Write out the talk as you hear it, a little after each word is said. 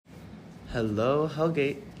Hello,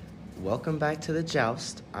 Hellgate. Welcome back to the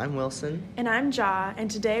Joust. I'm Wilson. And I'm Ja, and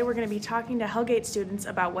today we're going to be talking to Hellgate students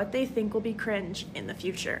about what they think will be cringe in the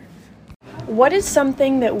future. What is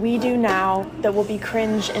something that we do now that will be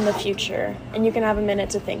cringe in the future? And you can have a minute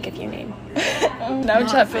to think if you need.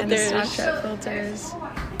 Snapchat filters.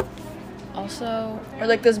 Also, or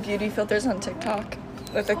like those beauty filters on TikTok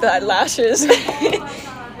with like the eyelashes.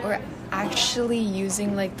 Or actually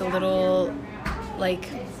using like the little like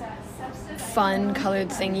fun colored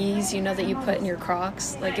thingies, you know, that you put in your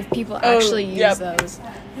Crocs. Like if people actually use those.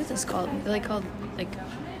 What is this called? They're like called like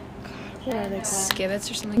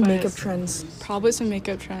skivets or something. Makeup trends. Probably some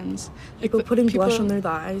makeup trends. Like People putting blush on their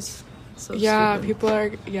thighs. So yeah, stupid. people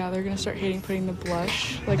are. Yeah, they're gonna start hating putting the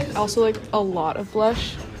blush. Like also like a lot of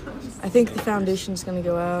blush. I think the foundation's gonna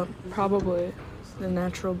go out. Probably. The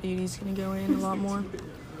natural beauty's gonna go in a lot more.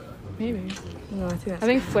 Maybe. No, I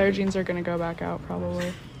think flare jeans are gonna go back out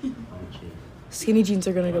probably. Skinny jeans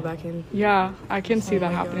are gonna go back in. Yeah, I can see that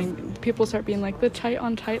my happening. People start being like, the tight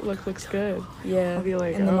on tight look looks good. Yeah. I'll be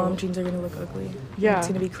like, and the mom jeans are gonna look ugly. Yeah. It's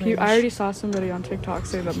gonna be cringe. I already saw somebody on TikTok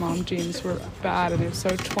say that mom jeans were bad and it was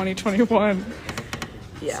so 2021.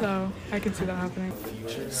 Yeah. So I can see that happening.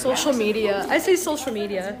 Social media. I say social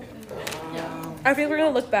media. I think we're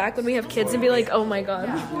gonna look back when we have kids and be like, oh my god,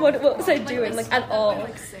 what was I doing? Like at all.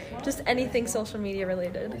 Just anything social media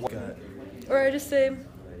related. Or I just say,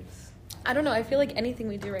 I don't know, I feel like anything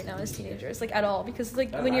we do right now as teenagers, like at all. Because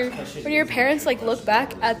like when your parents like look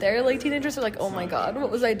back at their like teenagers, they're like, oh my god,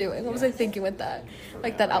 what was I doing? What was I thinking with that?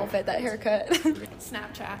 Like that outfit, that haircut.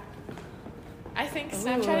 Snapchat. I think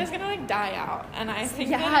Snapchat is gonna like die out, and I think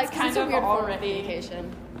Yeah, that it's it's kind a of weird form of already.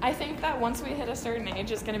 communication. I think that once we hit a certain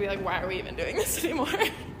age, it's gonna be like, why are we even doing this anymore?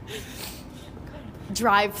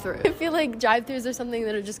 Drive-through. I feel like drive-throughs are something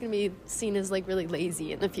that are just gonna be seen as like really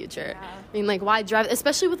lazy in the future. Yeah. I mean, like why drive,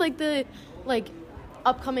 especially with like the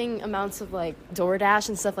upcoming amounts of like DoorDash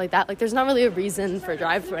and stuff like that. Like there's not really a reason for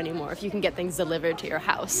drive-through anymore if you can get things delivered to your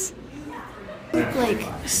house. Like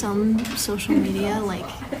some social media, like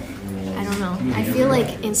I don't know. I feel like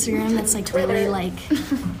Instagram that's like really like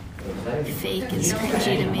fake is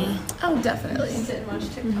cringy to me. Oh, definitely.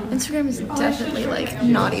 Instagram is definitely like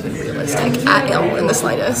not even realistic at all in the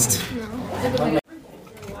slightest.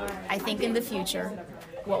 I think in the future,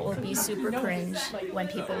 what will be super cringe when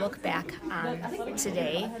people look back on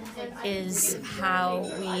today is how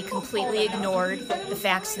we completely ignored the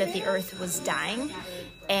fact that the earth was dying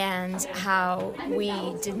and how we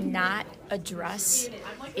did not address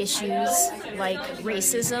issues like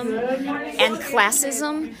racism and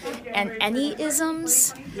classism and any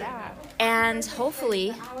isms. And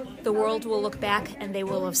hopefully the world will look back and they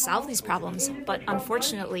will have solved these problems. But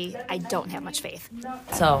unfortunately, I don't have much faith.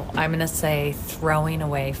 So I'm going to say throwing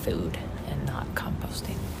away food and not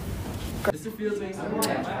composting.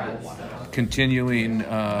 Continuing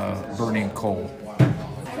burning coal.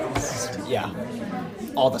 Yeah.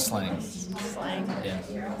 All the slang. Yeah.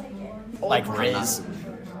 Like Riz.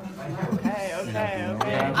 Okay.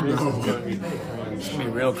 It's gonna be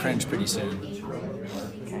real cringe pretty soon.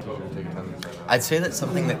 I'd say that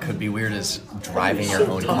something that could be weird is driving your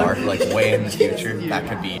own car, like way in the future. That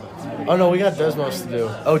could be. Oh no, we got Desmos to do.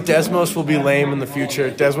 Oh, Desmos will be lame in the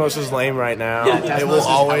future. Desmos is lame right now. Yeah, it will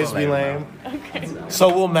always be lame. Okay.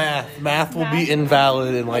 So will math. Math will be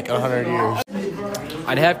invalid in like 100 years.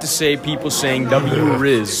 I'd have to say people saying W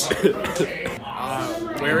Riz.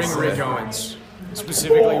 Wearing Rick Owens.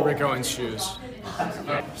 Specifically Rick Owens shoes.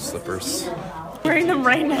 Slippers. Wearing them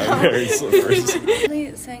right now. I'm wearing slippers.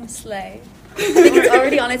 Really saying slay. I think it's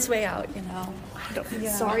already on its way out, you know.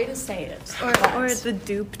 Sorry to say it. Or the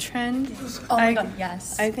dupe trend. Oh my god,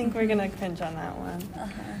 yes. I think we're gonna cringe on that one.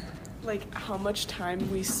 Like how much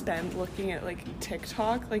time we spend looking at like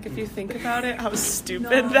TikTok. Like if you think about it, how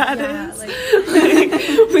stupid that is.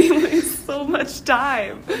 Like, we waste so much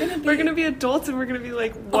time. We're gonna be adults and we're gonna be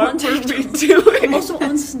like, what were we doing? Also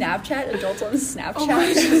on Snapchat, adults on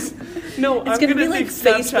Snapchat. No, it's I'm gonna gonna be like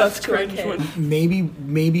think Facebook Snapchat's to a cringe kid.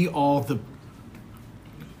 Maybe all the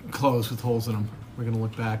clothes with holes in them. We're gonna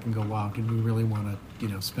look back and go, wow, did we really want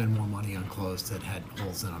to, spend more money on clothes that had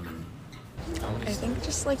holes in them? And I think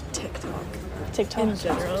just like TikTok in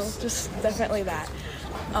general, just definitely that.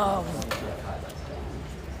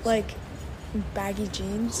 Like baggy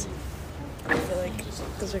jeans. I feel like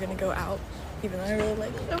those are gonna go out, even though I really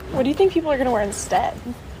like them. What do you think people are gonna wear instead?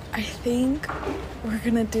 I think we're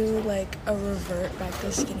gonna do like a revert back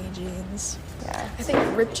to skinny jeans. Yeah. I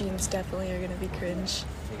think ripped jeans definitely are gonna be cringe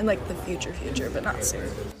in like the future, but not soon.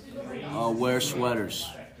 Wear sweaters.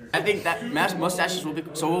 I think that mustaches will be,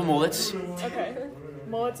 so will mullets. Okay.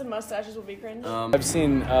 Mullets and mustaches will be cringe. I've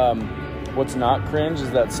seen What's not cringe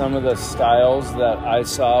is that some of the styles that I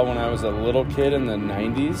saw when I was a little kid in the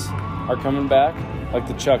 90s are coming back. Like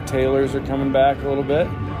the Chuck Taylors are coming back a little bit.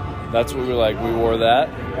 That's what we like. We wore that.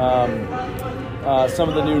 Some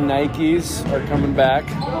of the new Nikes are coming back.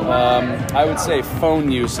 I would say phone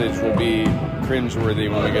usage will be cringeworthy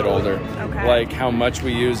when we get older. Okay. Like how much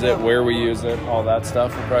we use it, where we use it, all that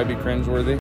stuff will probably be cringeworthy.